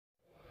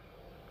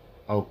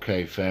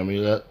Okay, family.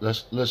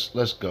 Let's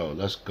go.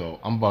 Let's go.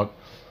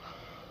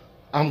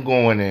 I'm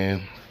going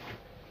in.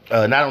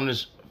 Not on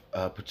this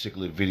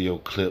particular video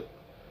clip.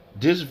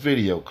 This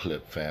video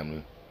clip,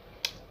 family.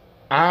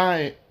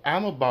 I'm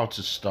about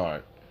to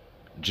start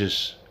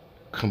just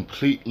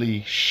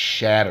completely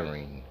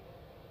shattering.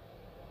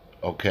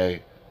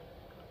 Okay,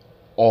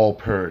 all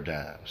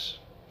paradigms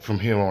from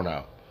here on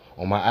out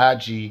on my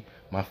IG,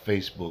 my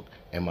Facebook,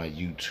 and my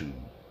YouTube.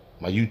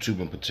 My YouTube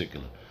in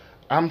particular.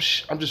 I'm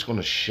just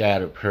gonna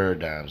shatter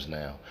paradigms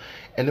now,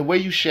 and the way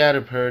you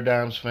shatter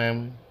paradigms,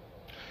 family,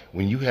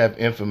 when you have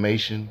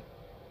information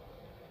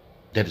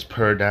that is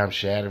paradigm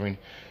shattering,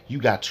 you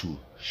got to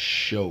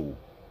show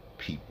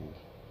people,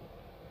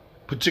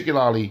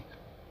 particularly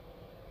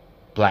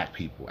black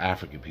people,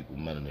 African people,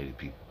 melanated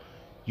people.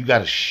 You got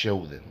to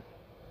show them.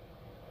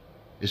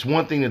 It's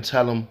one thing to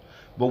tell them,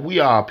 but we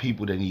are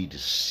people that need to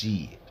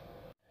see it.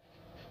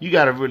 You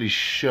got to really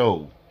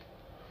show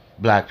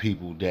black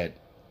people that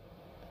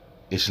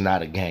it's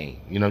not a game.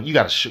 You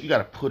got to you got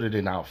to put it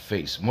in our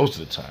face most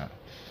of the time.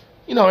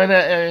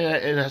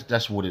 And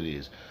that's what it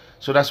is.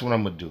 So that's what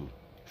I'm gonna do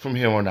from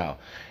here on out.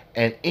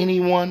 And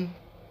anyone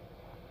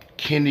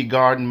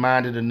kindergarten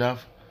minded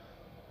enough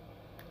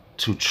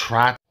to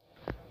try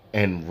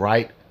and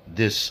write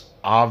this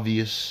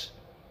obvious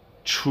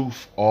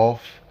truth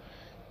off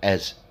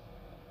as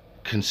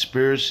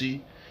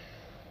conspiracy,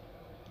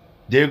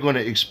 they're going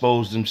to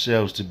expose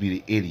themselves to be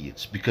the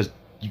idiots, because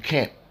you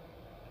can't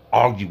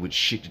argue with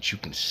shit that you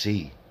can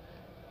see.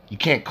 You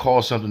can't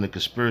call something a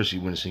conspiracy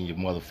when it's in your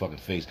motherfucking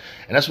face.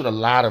 And that's what a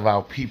lot of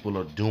our people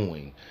are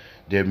doing.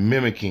 They're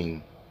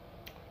mimicking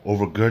or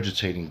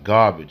regurgitating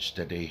garbage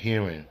that they're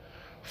hearing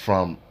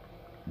from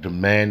the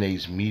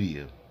mayonnaise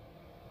media.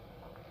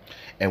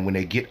 And when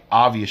they get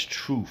obvious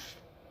truth,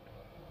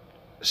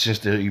 since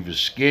they're either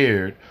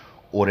scared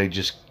or they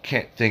just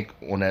can't think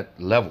on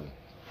that level,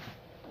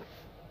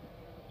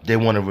 they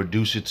want to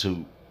reduce it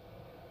to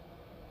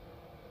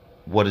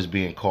what is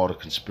being called a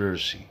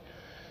conspiracy,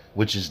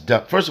 which is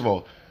done. First of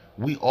all,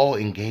 we all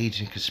engage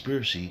in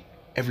conspiracy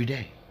every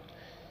day.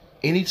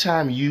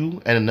 Anytime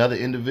you and another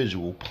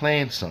individual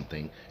plan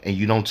something and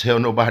you don't tell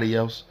nobody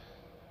else,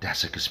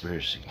 that's a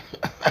conspiracy.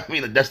 I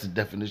mean, that's the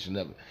definition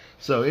of it.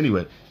 So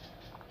anyway,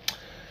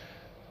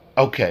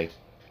 okay.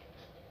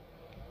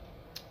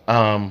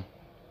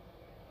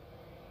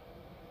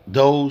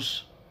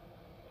 Those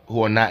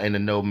who are not in the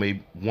know may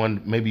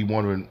be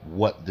wondering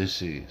what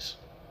this is.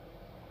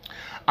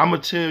 I'm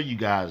gonna tell you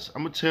guys.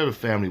 I'm gonna tell the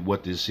family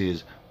what this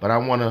is, but I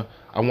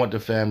want the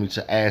family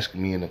to ask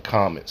me in the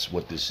comments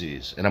what this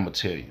is, and I'm gonna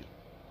tell you.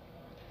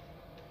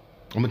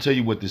 I'm gonna tell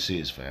you what this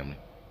is, family.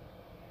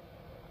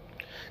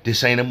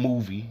 This ain't a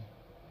movie.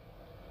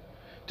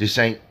 This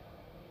ain't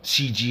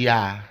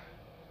CGI.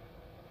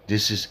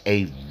 This is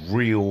a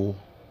real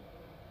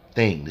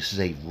thing. This is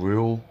a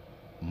real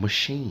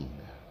machine.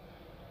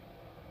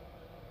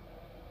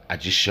 I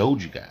just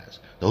showed you guys.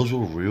 Those were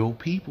real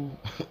people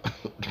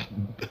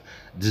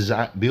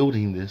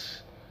building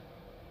this.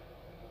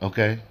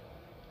 Okay?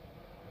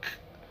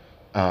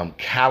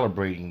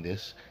 Calibrating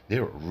this.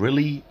 They're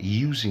really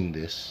using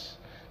this.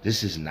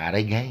 This is not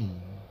a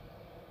game.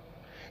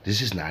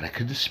 This is not a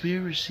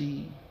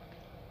conspiracy.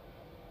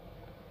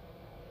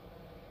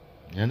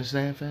 You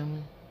understand,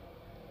 family?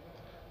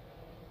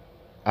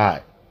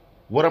 Alright.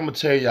 What I'm going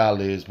to tell y'all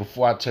is,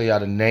 before I tell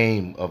y'all the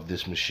name of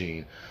this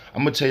machine,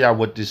 I'm going to tell y'all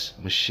what this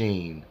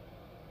machine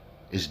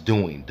is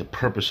doing, the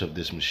purpose of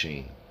this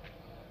machine.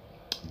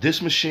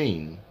 This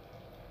machine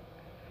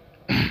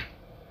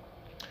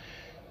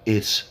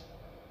is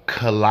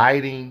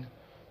colliding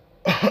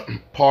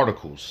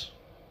particles,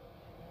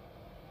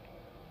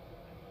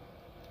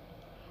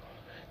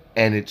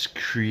 and it's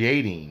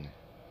creating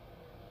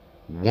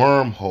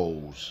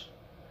wormholes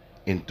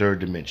in third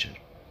dimension.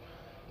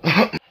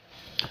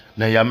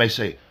 Now y'all may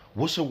say,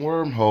 what's a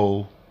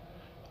wormhole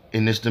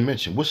in this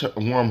dimension? What's a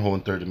wormhole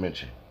in third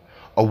dimension?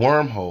 A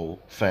wormhole,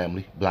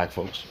 family, black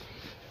folks,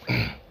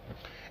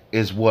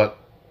 is what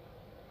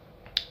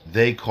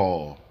they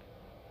call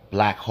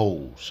black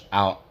holes.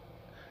 Our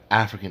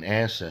African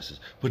ancestors,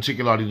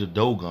 particularly the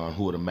Dogon,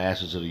 who are the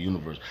masters of the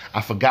universe.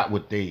 I forgot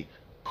what they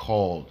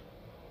called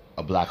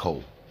a black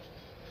hole,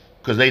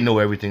 because they know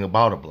everything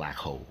about a black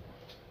hole.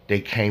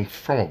 They came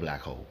from a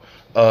black hole.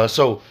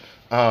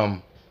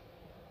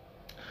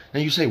 Now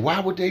you say, why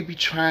would they be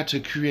trying to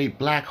create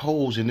black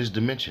holes in this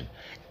dimension,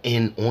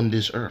 on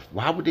this earth?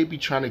 Why would they be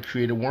trying to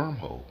create a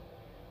wormhole?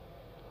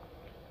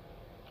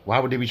 Why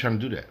would they be trying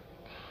to do that?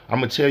 I'm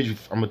gonna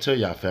tell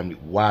y'all, family,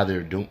 why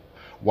they're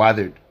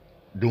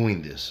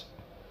doing this.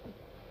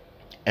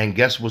 And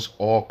guess what's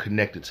all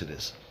connected to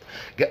this?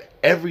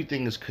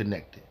 Everything is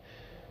connected.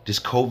 This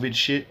COVID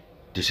shit,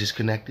 this is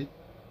connected.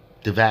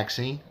 The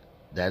vaccine,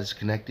 that is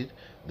connected.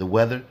 The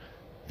weather,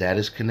 that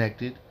is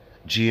connected.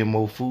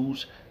 GMO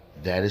foods,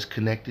 that is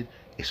connected.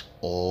 It's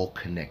all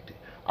connected.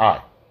 All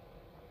right.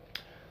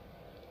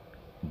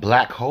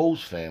 Black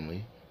holes,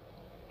 family,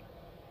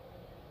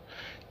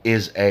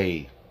 is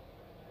a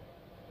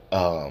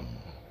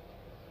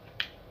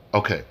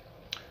okay.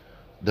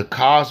 The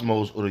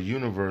cosmos or the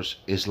universe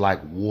is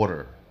like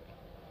water.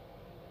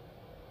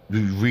 We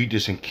read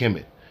this in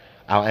Kemet.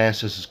 Our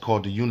ancestors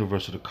called the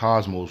universe or the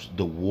cosmos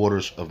the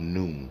waters of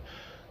noon.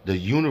 The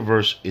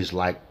universe is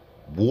like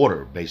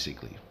water,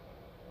 basically.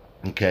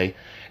 Okay?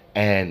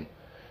 And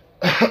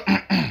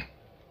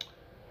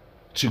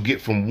to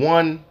get from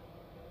one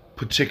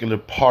particular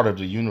part of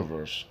the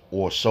universe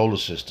or solar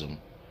system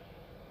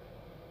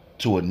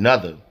to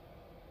another,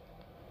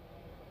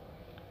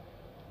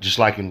 just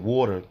like in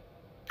water,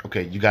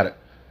 okay, you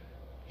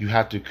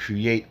have to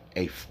create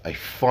a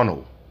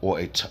funnel or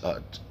a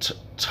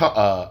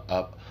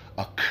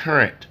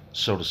current,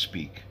 so to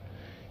speak.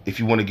 If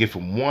you want to get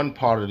from one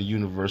part of the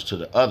universe to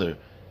the other,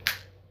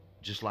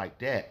 just like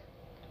that,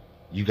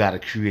 you got to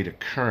create a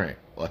current,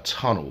 a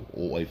tunnel,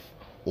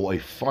 or a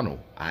funnel,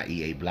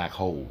 i.e., a black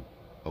hole.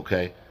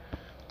 Okay,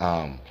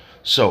 um,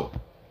 so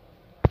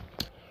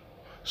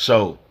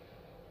so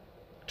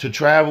to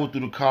travel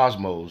through the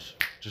cosmos,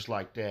 just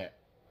like that,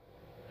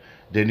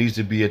 there needs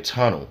to be a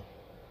tunnel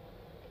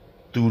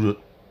through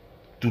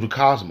the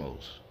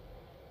cosmos.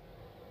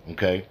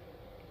 Okay,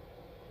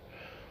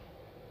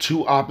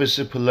 two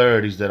opposite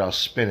polarities that are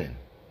spinning,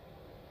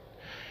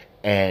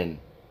 and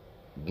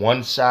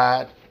one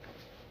side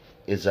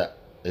is a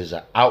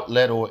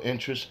outlet or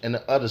interest, and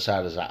the other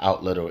side is an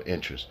outlet or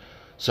interest.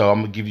 So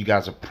I'm gonna give you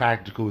guys a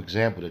practical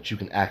example that you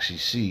can actually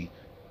see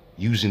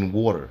using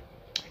water.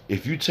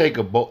 If you take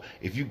a boat,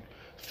 if you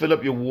fill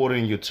up your water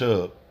in your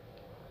tub,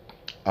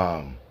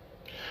 um,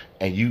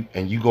 and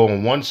you go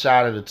on one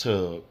side of the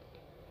tub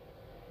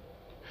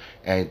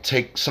and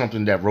take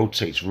something that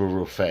rotates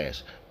real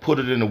fast, put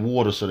it in the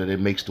water so that it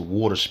makes the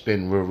water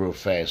spin real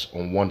fast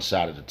on one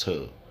side of the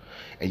tub,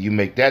 and you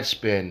make that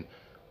spin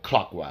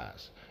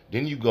clockwise.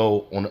 Then you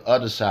go on the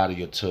other side of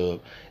your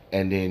tub,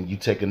 and then you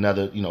take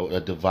another, a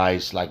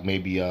device like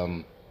maybe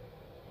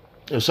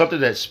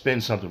something that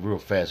spins something real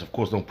fast. Of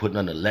course, don't put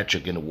nothing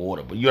electric in the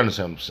water, but you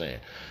understand what I'm saying.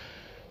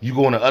 You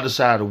go on the other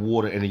side of the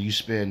water, and then you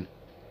spin.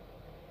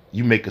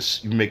 You make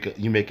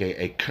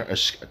a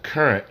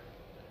current,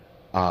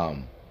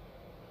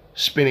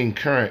 spinning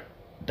current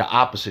the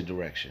opposite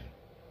direction,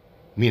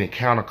 meaning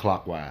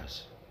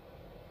counterclockwise.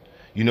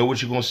 You know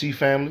what you're gonna see,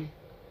 family,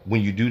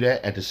 when you do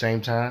that at the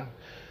same time?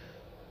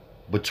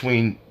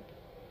 Between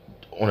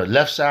on the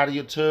left side of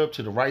your tub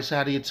to the right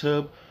side of your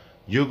tub,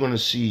 you're gonna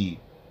see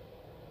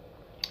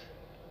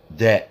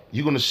that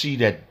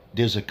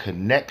there's a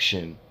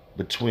connection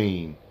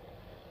between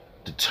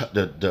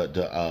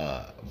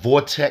the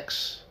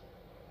vortex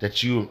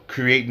that you're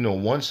creating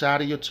on one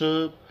side of your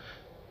tub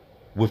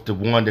with the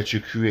one that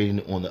you're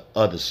creating on the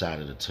other side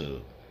of the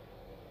tub.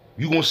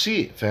 You're gonna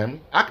see it, family.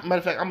 Matter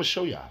of fact, I'm gonna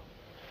show y'all,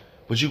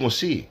 but you're gonna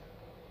see it.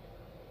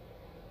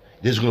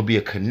 There's gonna be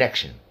a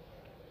connection.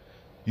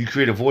 You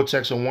create a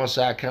vortex on one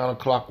side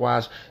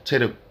counterclockwise,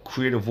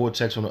 create a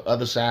vortex on the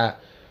other side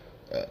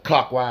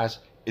clockwise.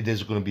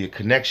 There's going to be a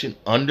connection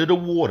under the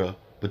water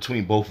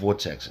between both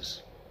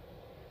vortexes.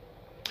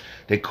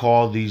 They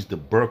call these the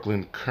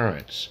Birkeland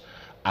currents.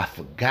 I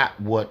forgot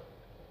what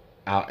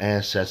our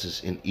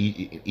ancestors in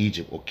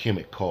Egypt or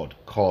Kemet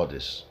called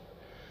this.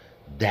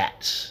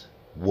 That's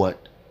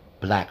what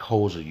black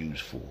holes are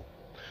used for.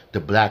 The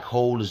black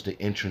hole is the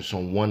entrance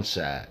on one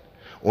side,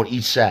 on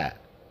each side.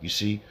 You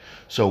see?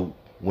 So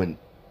when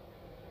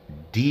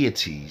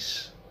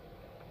deities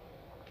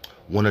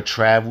want to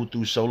travel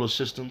through solar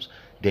systems,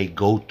 they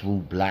go through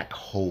black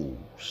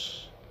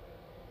holes.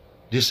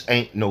 This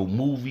ain't no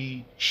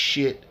movie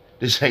shit.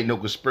 This ain't no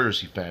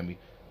conspiracy, family.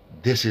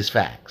 This is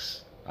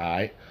facts. All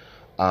right.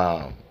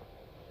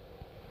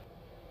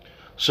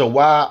 So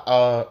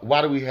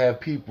why do we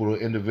have people or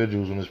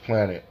individuals on this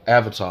planet,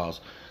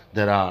 avatars,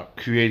 that are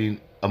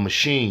creating a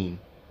machine,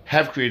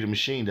 have created a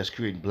machine that's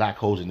creating black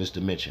holes in this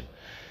dimension?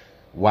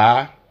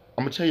 Why?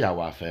 I'm gonna tell y'all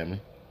why,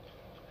 family.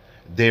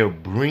 They're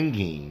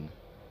bringing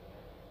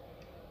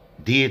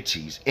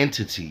deities,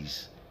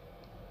 entities,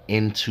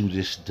 into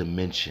this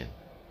dimension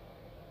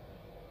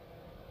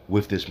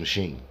with this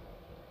machine.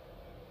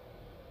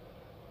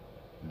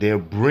 They're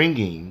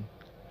bringing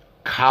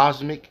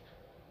cosmic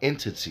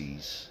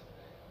entities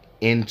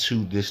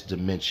into this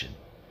dimension,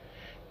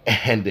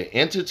 and the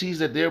entities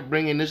that they're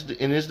bringing this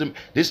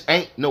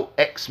ain't no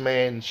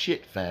X-Men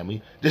shit,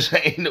 family. This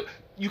ain't no.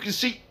 You can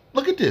see.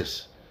 Look at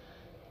this.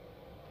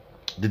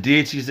 The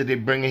deities that they're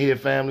bringing here,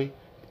 family,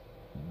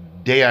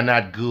 they are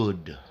not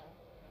good.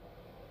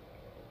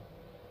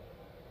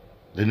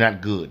 They're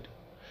not good.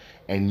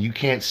 And you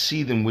can't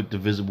see them with the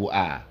visible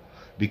eye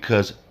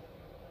because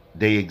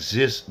they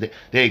exist.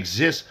 They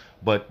exist,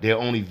 but they're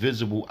only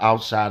visible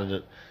outside of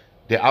the.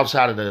 They're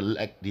outside of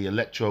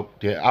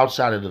They're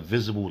outside of the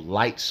visible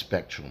light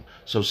spectrum.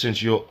 So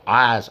since your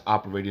eyes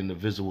operate in the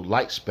visible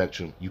light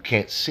spectrum, you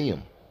can't see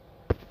them.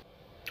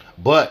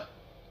 But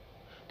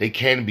they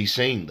can be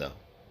seen though,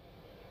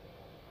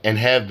 and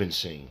have been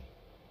seen.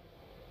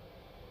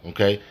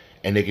 Okay,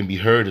 and they can be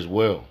heard as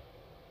well.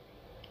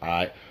 All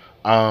right.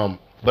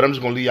 But I'm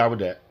just gonna leave y'all with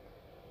that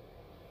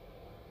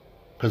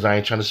because I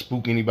ain't trying to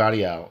spook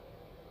anybody out.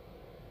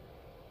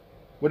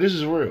 But this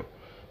is real.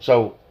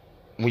 So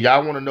when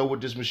y'all want to know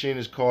what this machine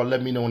is called,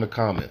 let me know in the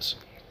comments.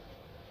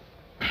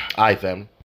 All right, family.